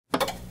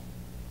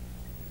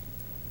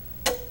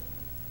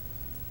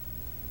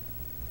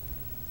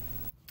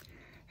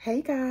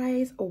Hey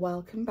guys,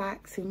 welcome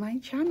back to my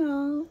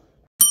channel.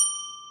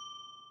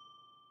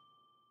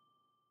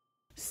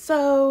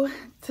 So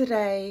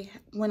today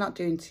we're not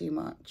doing too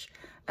much.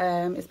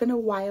 It's been a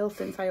while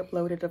since I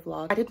uploaded a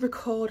vlog. I did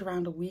record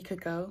around a week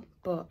ago,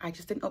 but I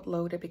just didn't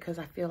upload it because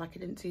I feel like I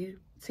didn't do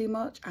too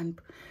much, and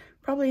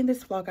probably in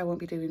this vlog I won't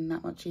be doing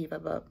that much either,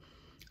 but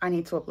I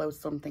need to upload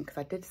something because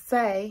I did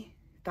say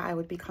that I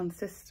would be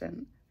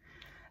consistent.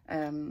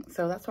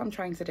 So that's what I'm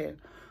trying to do.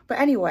 But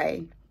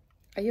anyway,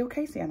 are you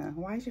okay, Sienna?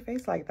 Why is your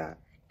face like that?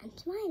 I'm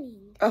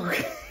smiling.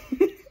 Okay.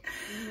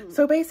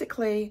 So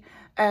basically,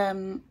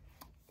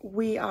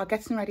 we are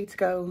getting ready to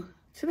go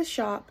to the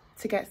shop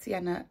to get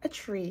Sienna a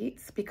treat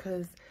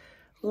because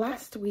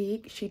last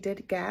week she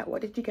did get,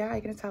 what did you get? Are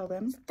you going to tell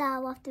them?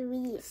 Star of the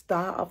week.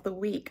 Star of the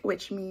week,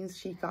 which means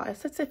she got a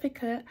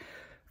certificate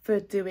for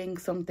doing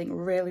something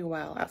really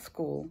well at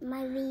school.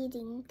 My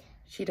reading.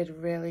 She did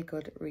really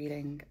good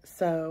reading.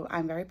 So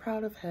I'm very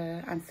proud of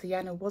her. And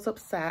Sienna was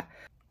upset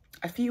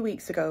a few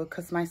weeks ago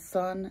because my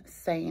son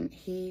saying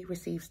he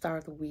received Star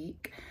of the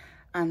Week,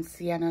 and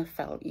Sienna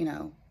felt, you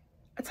know,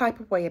 a type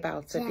of way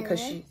about it because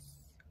she,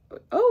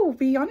 oh,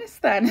 be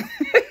honest then.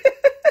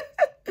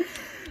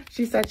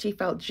 She said she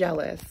felt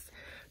jealous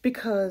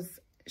because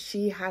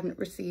she hadn't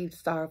received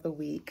Star of the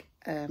Week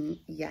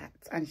yet,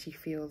 and she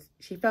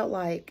felt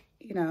like,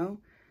 you know,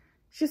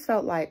 she just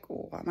felt like,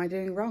 oh, what am I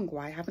doing wrong?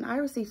 Why haven't I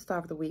received Star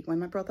of the Week when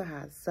my brother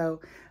has?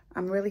 So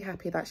I'm really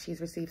happy that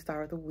she's received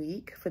Star of the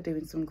Week for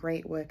doing some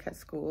great work at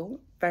school.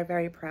 Very,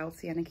 very proud,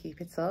 Sienna,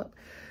 keep it up.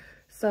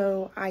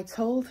 So I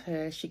told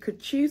her she could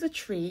choose a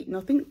treat,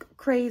 nothing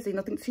crazy,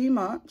 nothing too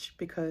much,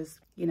 because,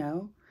 you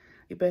know,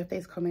 your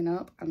birthday's coming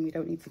up and we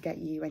don't need to get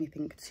you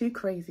anything too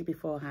crazy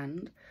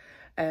beforehand.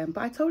 But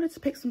I told her to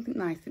pick something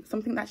nice,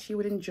 something that she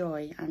would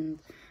enjoy.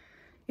 And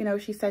you know,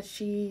 she said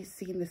she's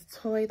seen this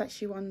toy that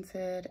she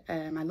wanted.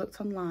 I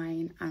looked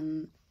online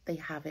and they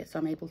have it, so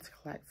I'm able to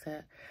collect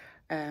it.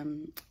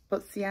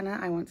 But Sienna,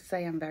 I want to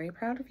say I'm very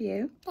proud of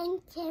you.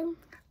 Thank you.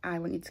 I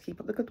want you to keep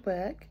up the good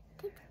work.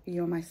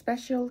 You're my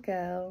special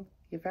girl.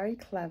 You're very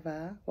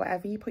clever.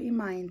 Whatever you put your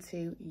mind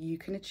to, you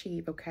can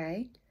achieve,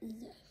 okay?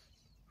 Yes.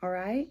 All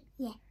right?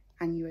 Yeah.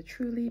 And you are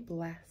truly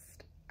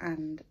blessed.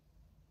 And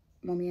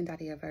Mummy and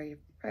Daddy are very,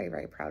 very,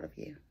 very proud of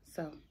you.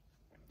 So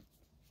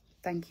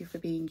thank you for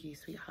being you,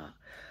 sweetheart.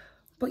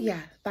 But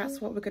yeah,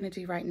 that's what we're going to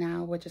do right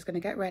now. We're just going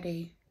to get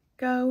ready,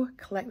 go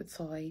collect the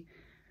toy.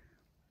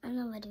 I'm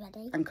already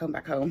ready. And come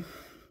back home.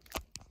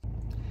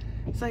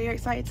 So you're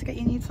excited to get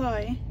your new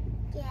toy?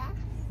 Yeah.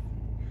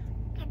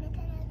 Can I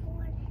tell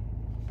everyone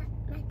that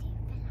my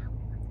teeth fell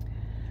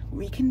out?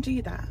 We can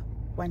do that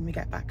when we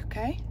get back,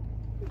 okay?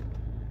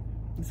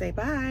 And say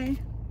bye.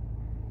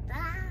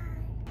 Bye.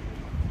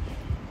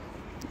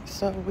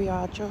 So we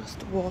are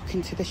just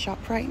walking to the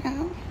shop right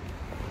now.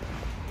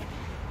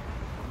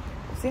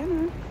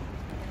 Sienna,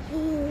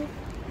 you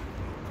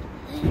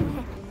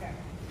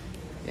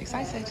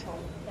excited?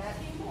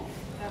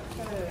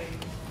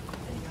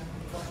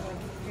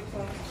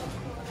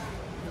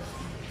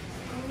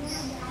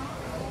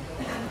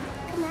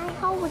 Can I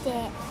hold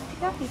it?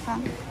 Yeah, you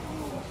can.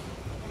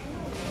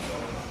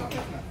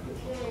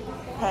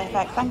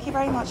 Perfect. Thank you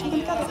very much. You can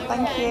get it.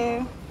 Thank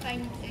you.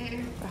 Thank you.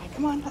 Right,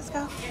 come on, let's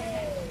go.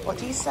 What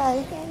do you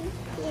say? Thank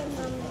you,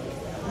 Mummy.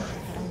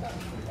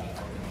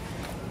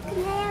 Can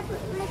I have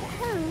my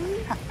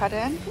phone?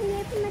 Pardon? Can I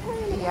have my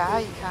phone? Yeah,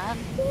 you can.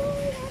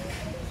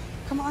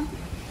 Come on.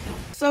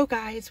 So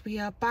guys, we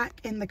are back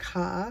in the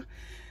car.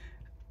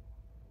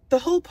 The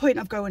whole point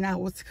of going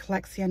out was to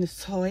collect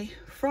Sienna's toy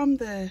from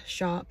the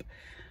shop,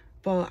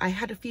 but I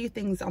had a few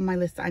things on my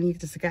list that I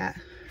needed to get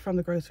from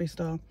the grocery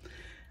store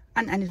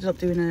and ended up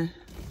doing a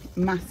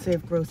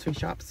massive grocery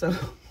shop, so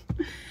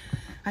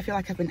I feel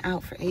like I've been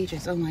out for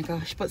ages. Oh my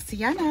gosh. But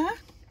Sienna,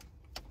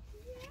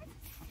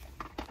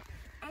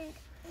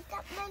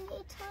 My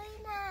new toy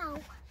now.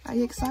 are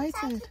you excited?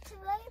 I'm excited to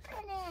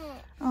open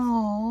it.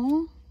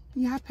 Oh,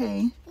 you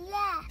happy?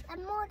 Yeah,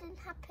 I'm more than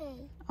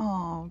happy.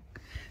 Oh,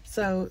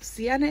 so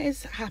Sienna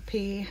is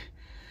happy.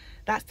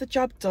 That's the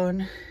job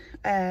done.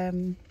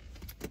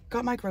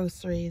 Got my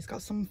groceries,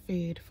 got some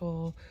food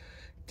for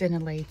dinner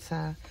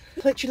later.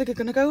 Literally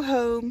gonna go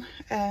home.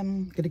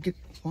 Gonna get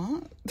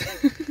what?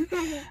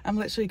 I'm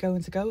literally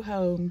going to go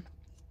home,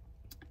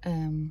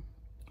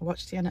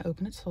 watch Sienna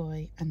open a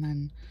toy, and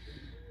then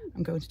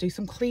I'm going to do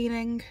some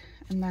cleaning,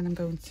 and then I'm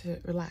going to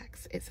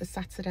relax. It's a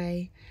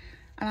Saturday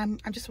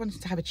and I'm just wanting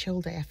to have a chill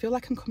day. I feel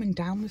like I'm coming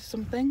down with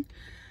something.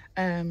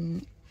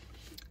 I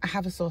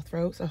have a sore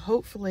throat, so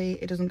hopefully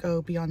it doesn't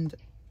go beyond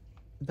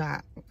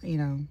that, you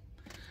know.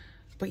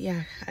 But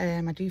yeah,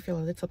 I do feel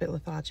a little bit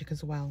lethargic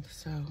as well,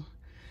 so I'm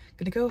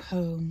gonna go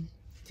home,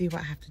 do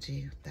what I have to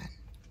do, then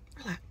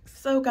relax.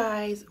 So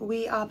guys,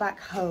 we are back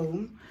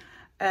home.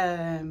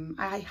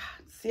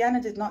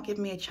 Sienna did not give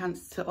me a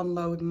chance to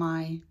unload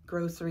my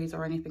groceries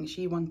or anything.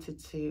 She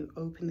wanted to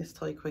open this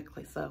toy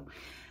quickly, so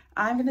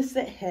I'm gonna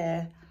sit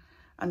here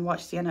and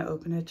watch Sienna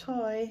open her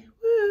toy.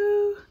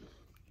 Woo!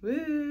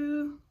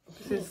 Woo!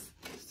 This is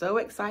so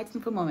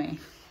exciting for Mummy.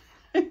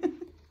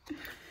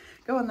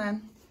 Go on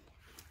then.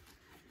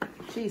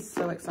 She's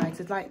so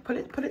excited. Like, put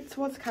it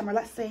towards the camera.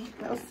 Let's see.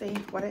 Let us see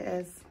what it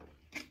is.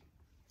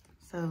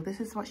 So this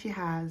is what she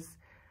has.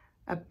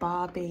 A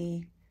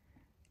Barbie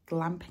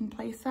glamping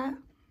playset.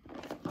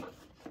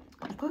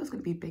 I thought it was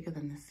going to be bigger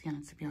than this,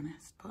 Sienna, to be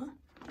honest, but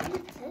Me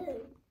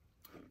too.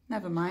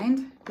 never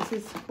mind. This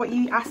is what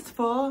you asked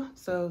for,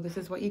 so this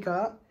is what you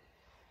got.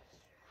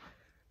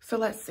 So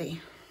let's see.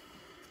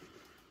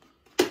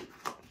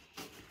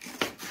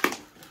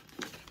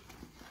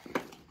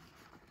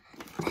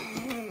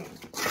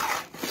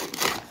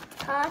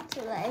 Hard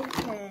to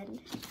open.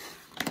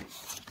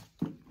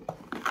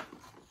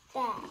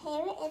 There,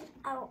 here it is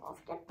out of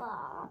the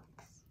box.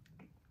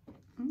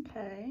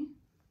 Okay.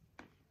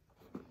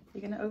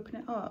 You're going to open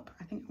it up.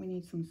 I think we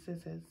need some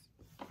scissors.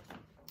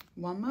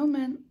 One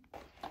moment.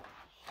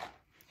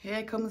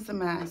 Here comes the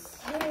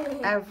mess.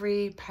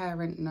 Every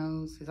parent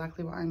knows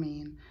exactly what I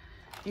mean.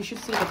 You should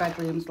see the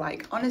bedrooms.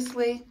 Like,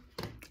 honestly,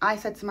 I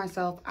said to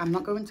myself, I'm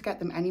not going to get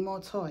them any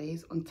more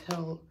toys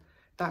until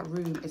that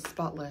room is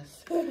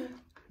spotless.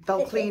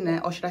 They'll clean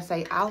it, or should I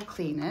say, I'll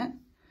clean it.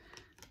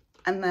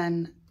 And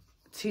then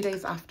 2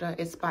 days after,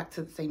 it's back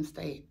to the same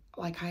state.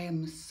 Like, I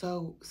am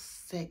so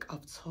sick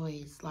of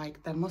toys.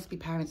 Like, there must be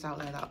parents out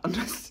there that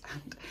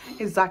understand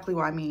exactly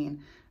what I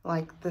mean.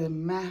 Like, the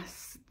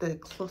mess, the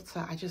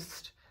clutter,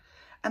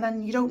 and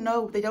then they don't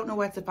know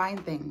where to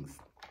find things.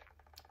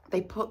 They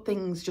put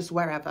things just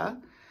wherever,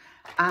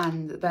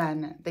 and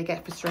then they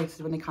get frustrated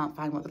when they can't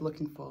find what they're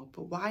looking for.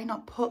 But why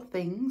not put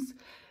things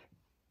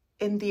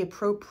in the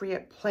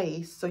appropriate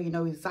place so you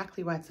know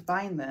exactly where to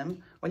find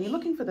them when you're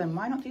looking for them?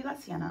 Why not do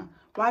that, Sienna?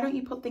 Why don't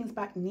you put things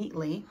back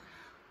neatly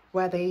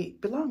where they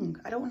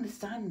belong? I don't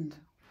understand.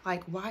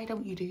 Like, why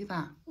don't you do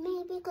that?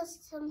 Maybe because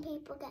some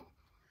people get...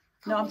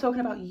 No, I'm talking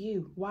about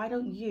you. Why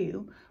don't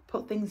you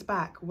put things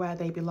back where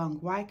they belong?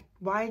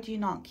 Why do you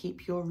not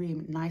keep your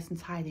room nice and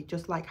tidy,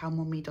 just like how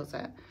Mummy does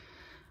it?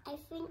 I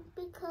think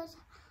because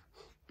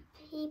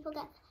people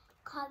get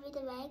carried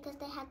away because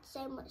they had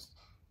so much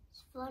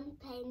fun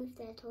playing with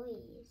their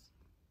toys.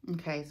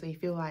 Okay, so you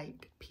feel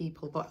like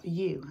people, but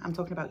you, I'm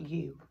talking about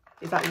you.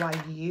 Is that why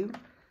you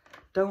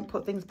don't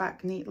put things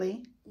back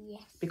neatly?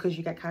 Yes. Because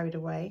you get carried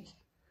away?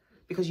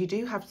 Because you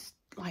do have,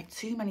 like,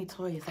 too many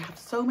toys. They have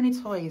so many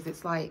toys.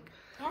 It's like,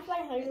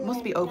 it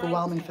must be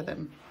overwhelming for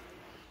them.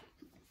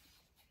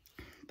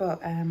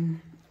 But,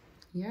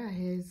 yeah,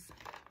 here's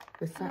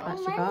the set that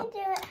she got. Do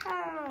it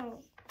how?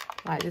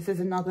 Like, this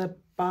is another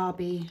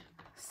Barbie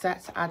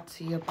set to add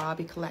to your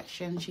Barbie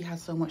collection. She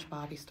has so much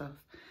Barbie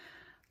stuff.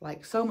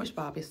 Like, so much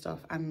Barbie stuff.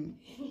 And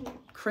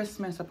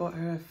Christmas, I bought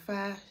her a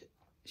fair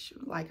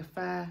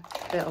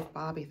bit of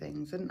Barbie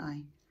things, didn't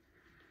I?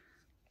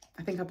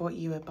 I think I bought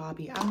you a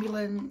Barbie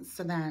ambulance,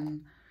 and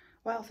then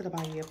what else did I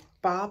buy you?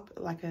 I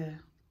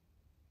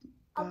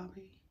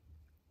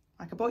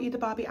bought you the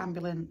Barbie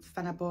ambulance,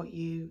 then I bought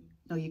you,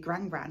 no, your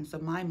gran, so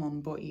my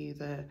mum bought you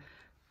the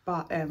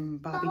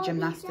Barbie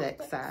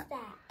gymnastics set.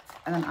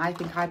 And then I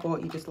think I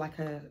bought you just like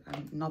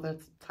another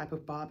type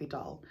of Barbie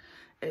doll.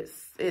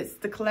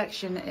 The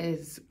collection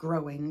is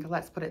growing,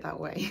 let's put it that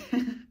way.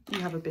 You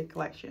have a big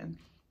collection.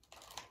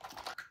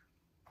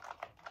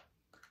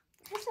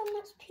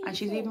 And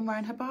she's even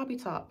wearing her Barbie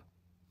top.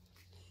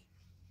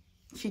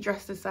 She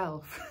dressed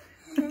herself.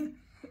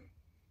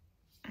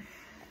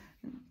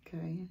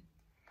 Okay.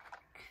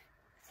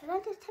 So I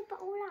just tip it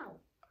all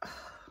out?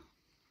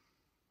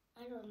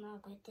 I don't know,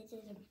 but this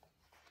isn't...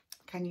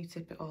 Can you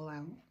tip it all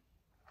out?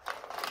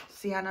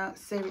 Sienna,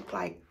 seriously,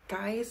 like,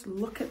 guys,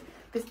 look at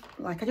this.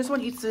 Like, I just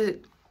want you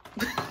to...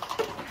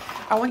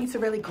 I want you to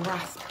really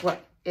grasp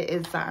what it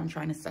is that I'm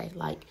trying to say.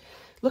 Like,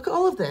 look at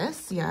all of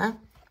this, yeah?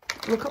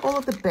 Look at all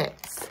of the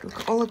bits.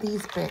 Look at all of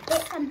these bits.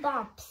 Bits and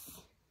bobs.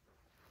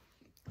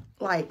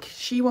 Like,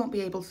 she won't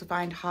be able to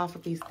find half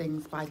of these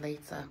things by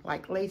later.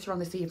 Like, later on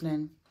this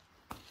evening.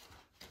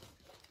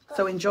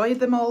 So enjoy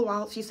them all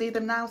whilst you see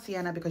them now,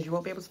 Sienna, because you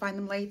won't be able to find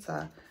them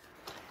later.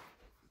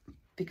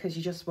 Because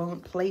you just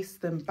won't place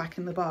them back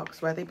in the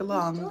box where they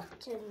belong.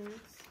 Instructions.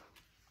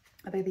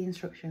 Are they the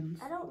instructions?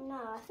 I don't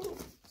know. I think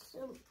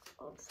some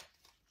of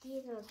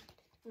these are...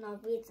 No,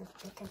 these are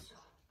stickers.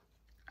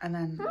 And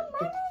then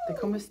they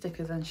come with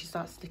stickers, and she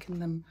starts sticking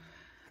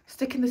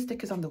the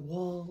stickers on the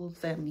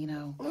walls, and, you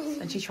know,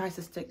 and she tries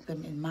to stick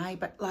them in my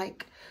bed.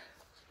 Like,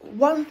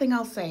 one thing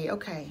I'll say,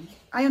 okay,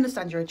 I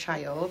understand you're a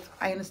child.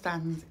 I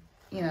understand,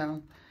 you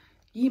know,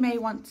 you may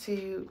want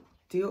to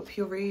do up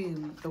your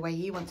room the way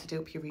you want to do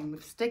up your room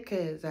with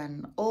stickers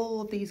and all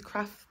of these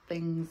craft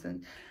things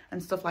and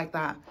stuff like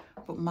that.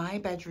 But my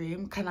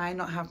bedroom, can I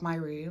not have my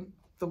room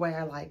the way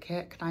I like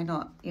it? Can I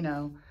not, you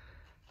know,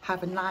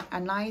 have a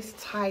nice,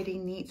 tidy,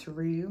 neat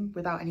room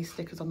without any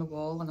stickers on the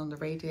wall and on the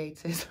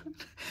radiators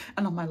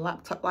and on my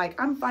laptop? Like,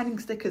 I'm finding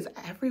stickers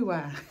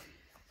everywhere.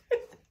 I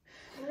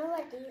know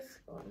where these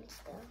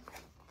ones go.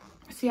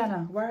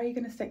 Sienna, where are you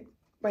going to stick?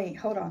 Wait,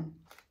 hold on.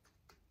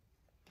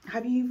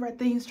 Have you read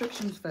the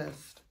instructions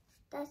first?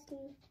 There's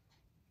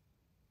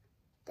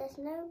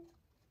no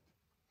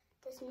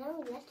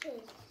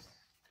letters.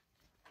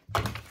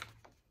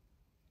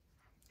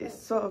 It's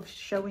sort of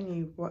showing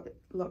you what,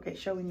 look,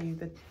 it's showing you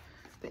the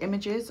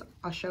images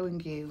are showing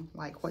you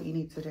like what you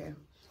need to do.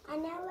 I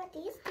know where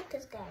these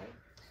stickers go.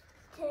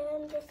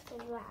 Turn this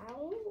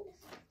around.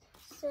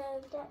 So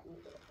that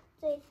means,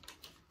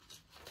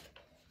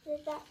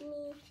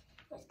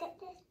 let's get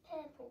this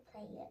purple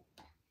plate.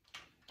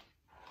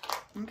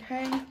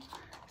 Okay,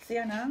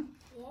 Sienna,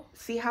 Yeah.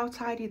 see how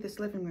tidy this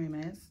living room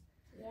is?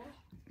 Yeah.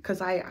 Because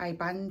I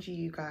banned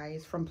you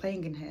guys from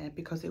playing in here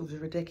because it was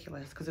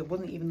ridiculous, because it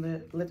wasn't even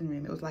the living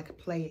room, it was like a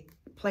play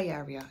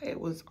area. It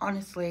was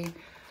honestly,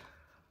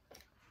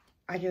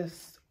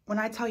 when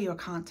I tell you I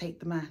can't take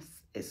the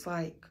mess, it's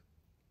like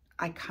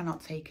I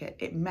cannot take it.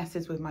 It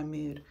messes with my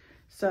mood.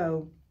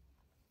 So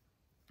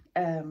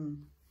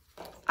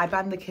I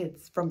banned the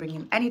kids from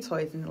bringing any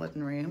toys in the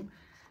living room.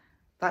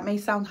 That may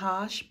sound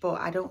harsh, but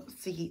I don't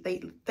see,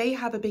 they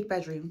have a big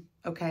bedroom,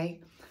 okay?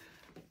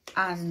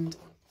 And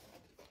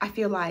I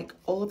feel like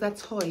all of their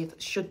toys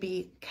should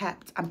be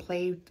kept and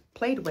played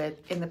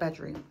with in the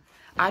bedroom.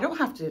 I don't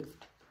have to,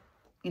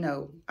 you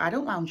know, I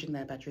don't lounge in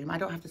their bedroom. I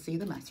don't have to see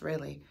the mess,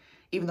 really.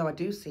 Even though I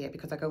do see it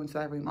because I go into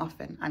their room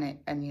often, and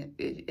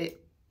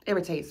it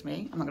irritates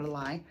me, I'm not gonna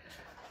lie.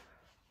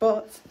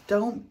 But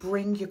don't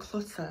bring your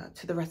clutter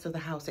to the rest of the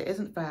house. It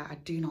isn't fair. I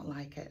do not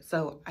like it.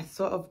 So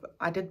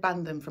I did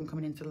ban them from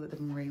coming into the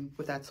living room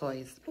with their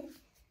toys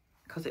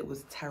because it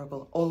was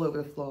terrible, all over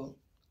the floor.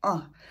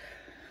 Oh.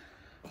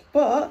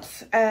 But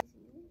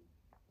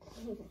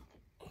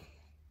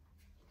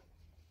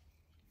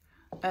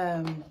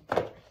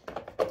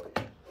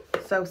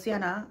so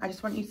Sienna, I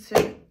just want you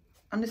to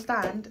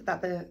understand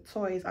that the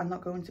toys are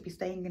not going to be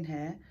staying in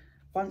here.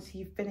 Once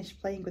you've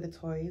finished playing with the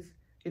toys,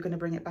 you're going to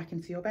bring it back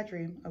into your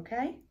bedroom,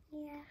 okay?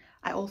 Yeah.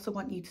 I also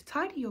want you to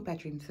tidy your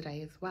bedroom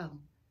today as well,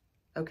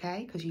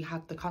 okay? Because you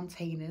have the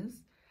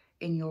containers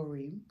in your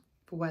room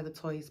for where the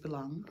toys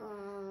belong.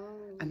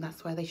 And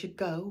that's where they should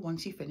go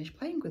once you finish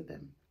playing with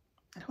them.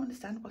 I don't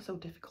understand what's so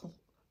difficult.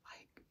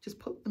 Like, just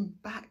put them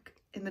back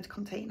in the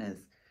containers.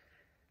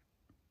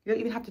 You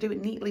don't even have to do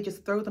it neatly,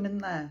 just throw them in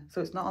there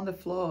so it's not on the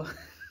floor.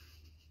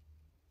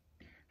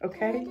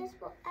 Okay? Can I just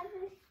put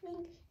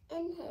everything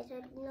in here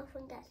so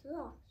nothing gets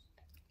lost?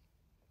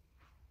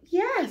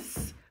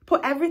 Yes,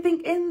 put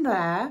everything in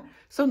there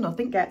so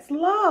nothing gets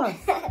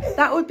lost.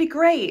 That would be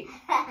great.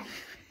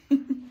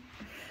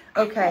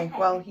 Okay,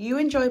 well, you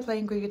enjoy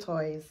playing with your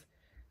toys.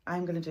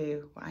 I'm going to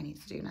do what I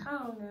need to do now.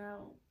 Oh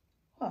no.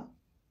 What?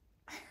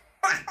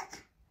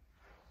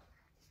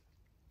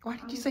 Why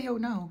did you say oh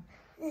no?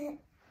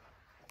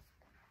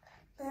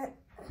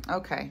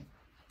 Okay.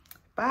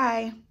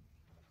 Bye.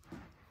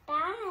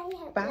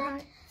 Bye.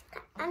 Bye.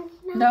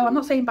 No. No, I'm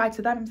not saying bye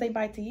to them. I'm saying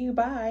bye to you.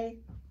 Bye.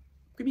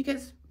 Give me a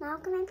kiss. Now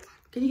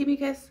Can you give me a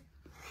kiss?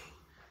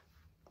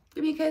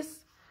 Give me a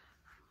kiss.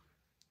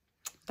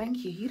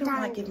 Thank you. You don't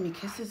like giving me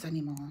kisses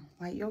anymore.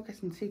 Like, you're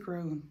getting too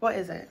grown. What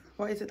is it?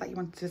 What is it that you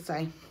wanted to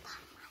say?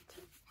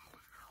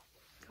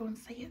 Go and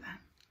say it then.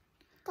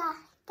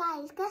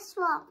 Guys, guess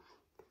what?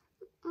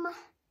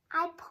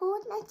 I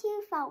pulled my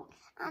tooth out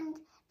and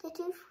the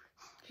tooth...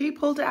 Who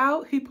pulled it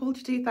out? Who pulled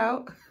your tooth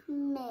out?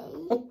 Me.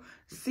 Oh,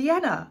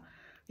 Sienna,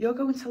 you're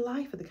going to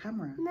lie for the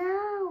camera.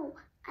 No,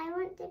 I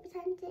want to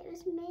pretend it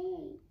was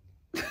me.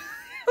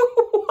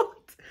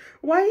 What?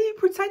 Why are you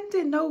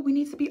pretending? No, we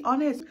need to be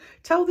honest.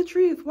 Tell the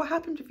truth. What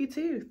happened with your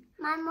tooth?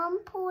 My mum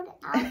pulled it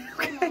out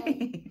for Okay.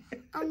 me.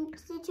 And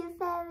the tooth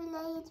fairy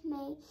laid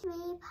me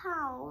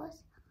 £3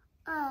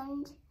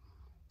 and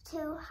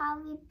 2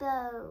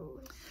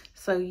 Haribo's.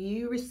 So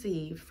you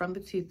received from the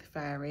tooth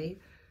fairy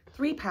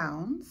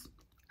 £3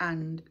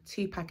 and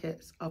 2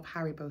 packets of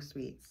Haribo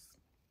sweets.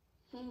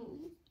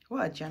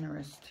 What a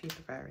generous tooth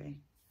fairy.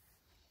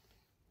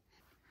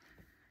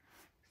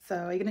 So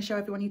are you going to show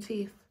everyone your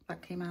teeth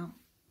that came out?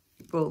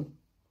 Well,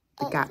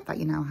 the gap that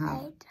you now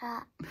have.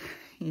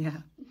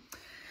 Yeah.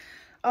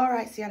 All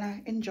right,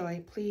 Sienna,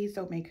 enjoy. Please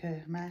don't make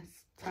a mess.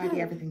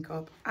 Tidy everything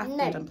up after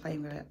you're done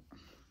playing with it.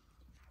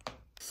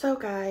 So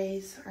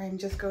guys, I'm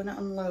just going to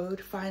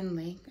unload.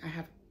 Finally, I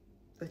have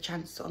the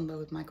chance to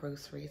unload my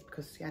groceries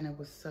because Sienna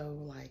was so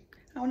like,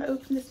 I want to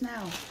open this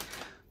now.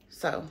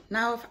 So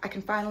now I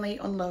can finally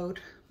unload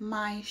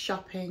my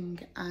shopping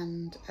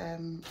and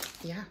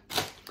yeah.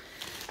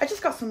 I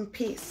just got some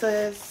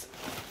pizzas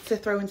to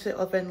throw into the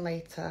oven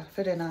later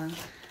for dinner.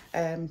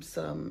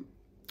 Some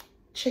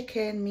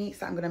chicken meats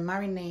that I'm going to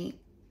marinate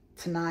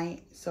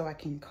tonight so I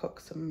can cook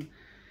some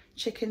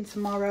chicken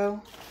tomorrow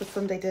for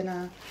Sunday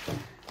dinner.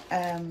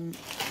 And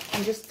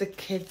just the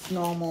kids'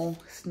 normal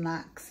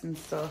snacks and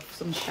stuff,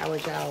 some shower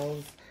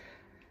gels,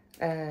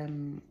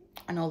 and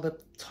all the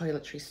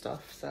toiletry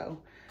stuff.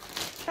 So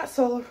that's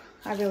all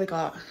I really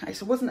got.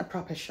 It wasn't a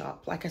proper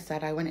shop. Like I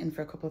said, I went in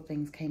for a couple of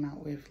things, came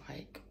out with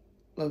like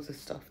loads of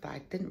stuff that I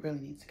didn't really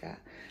need to get.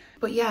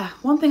 But yeah,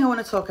 one thing I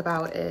want to talk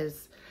about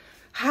is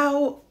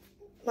how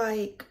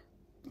like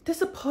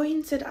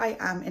disappointed I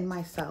am in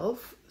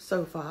myself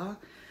so far.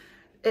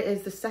 It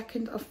is the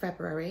 2nd of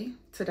February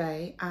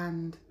today,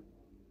 and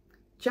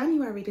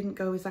January didn't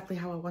go exactly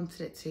how I wanted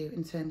it to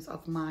in terms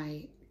of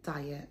my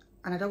diet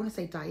and I don't want to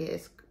say diet,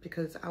 it's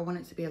because I want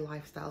it to be a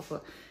lifestyle,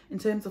 but in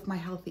terms of my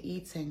healthy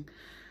eating,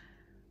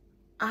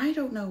 I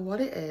don't know what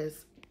it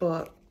is,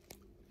 but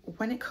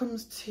when it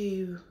comes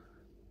to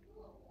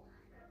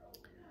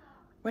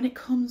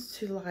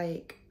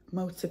like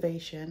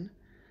motivation,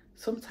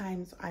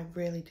 sometimes I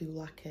really do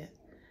lack it.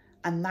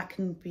 And that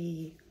can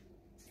be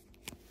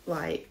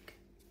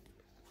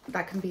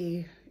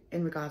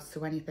in regards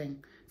to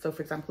anything. So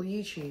for example,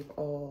 YouTube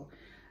or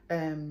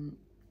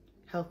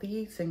healthy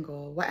eating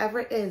or whatever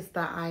it is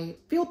that I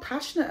feel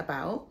passionate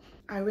about,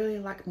 I really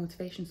lack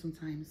motivation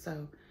sometimes.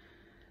 So,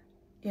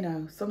 you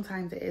know,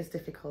 sometimes it is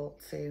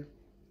difficult to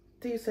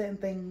do certain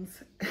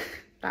things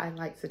that I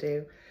like to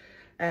do.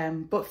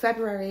 But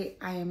February,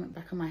 I am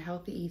back on my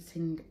healthy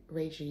eating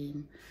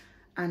regime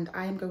and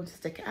I am going to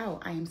stick it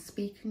out. I am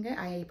speaking it.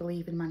 I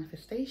believe in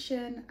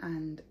manifestation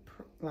and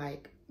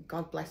like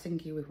God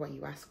blessing you with what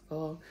you ask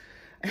for.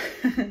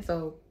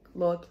 So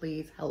Lord,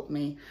 please help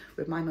me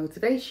with my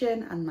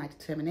motivation and my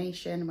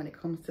determination when it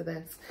comes to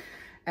this,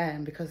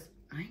 because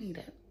I need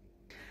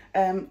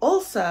it.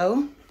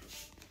 Also,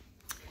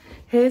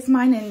 here's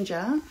my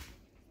Ninja.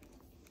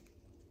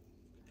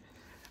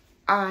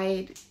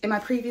 In my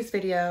previous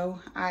video,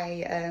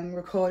 I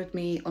recorded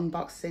me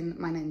unboxing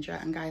my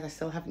Ninja, and guys, I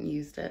still haven't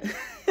used it.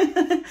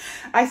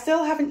 I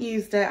still haven't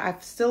used it.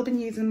 I've still been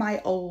using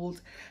my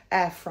old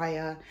air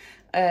fryer,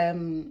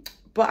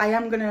 but I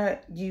am gonna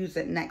use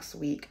it next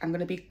week. I'm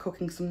gonna be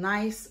cooking some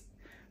nice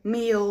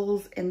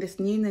meals in this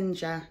new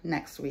Ninja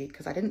next week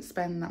because I didn't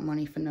spend that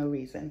money for no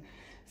reason.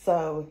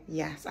 So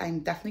yes, I'm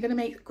definitely gonna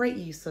make great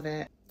use of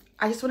it.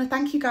 I just want to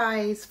thank you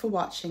guys for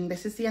watching.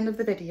 This is the end of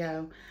the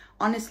video.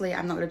 Honestly,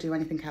 I'm not going to do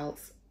anything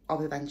else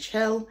other than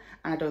chill,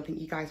 and I don't think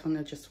you guys want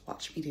to just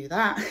watch me do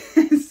that.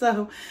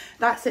 So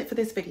that's it for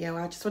this video.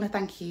 I just want to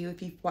thank you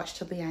if you've watched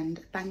till the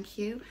end. Thank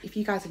you. If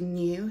you guys are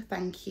new,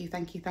 thank you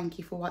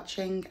for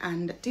watching,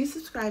 and do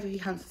subscribe if you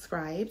haven't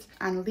subscribed,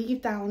 and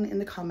leave down in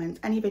the comments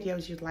any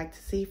videos you'd like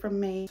to see from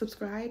me.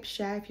 Subscribe,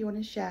 share if you want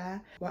to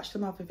share, watch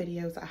some other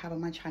videos that I have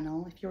on my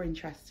channel if you're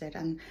interested.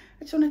 And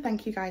I just want to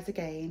thank you guys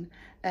again.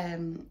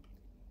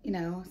 You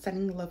know,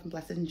 sending love and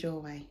blessings your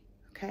way.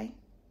 Okay,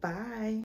 bye.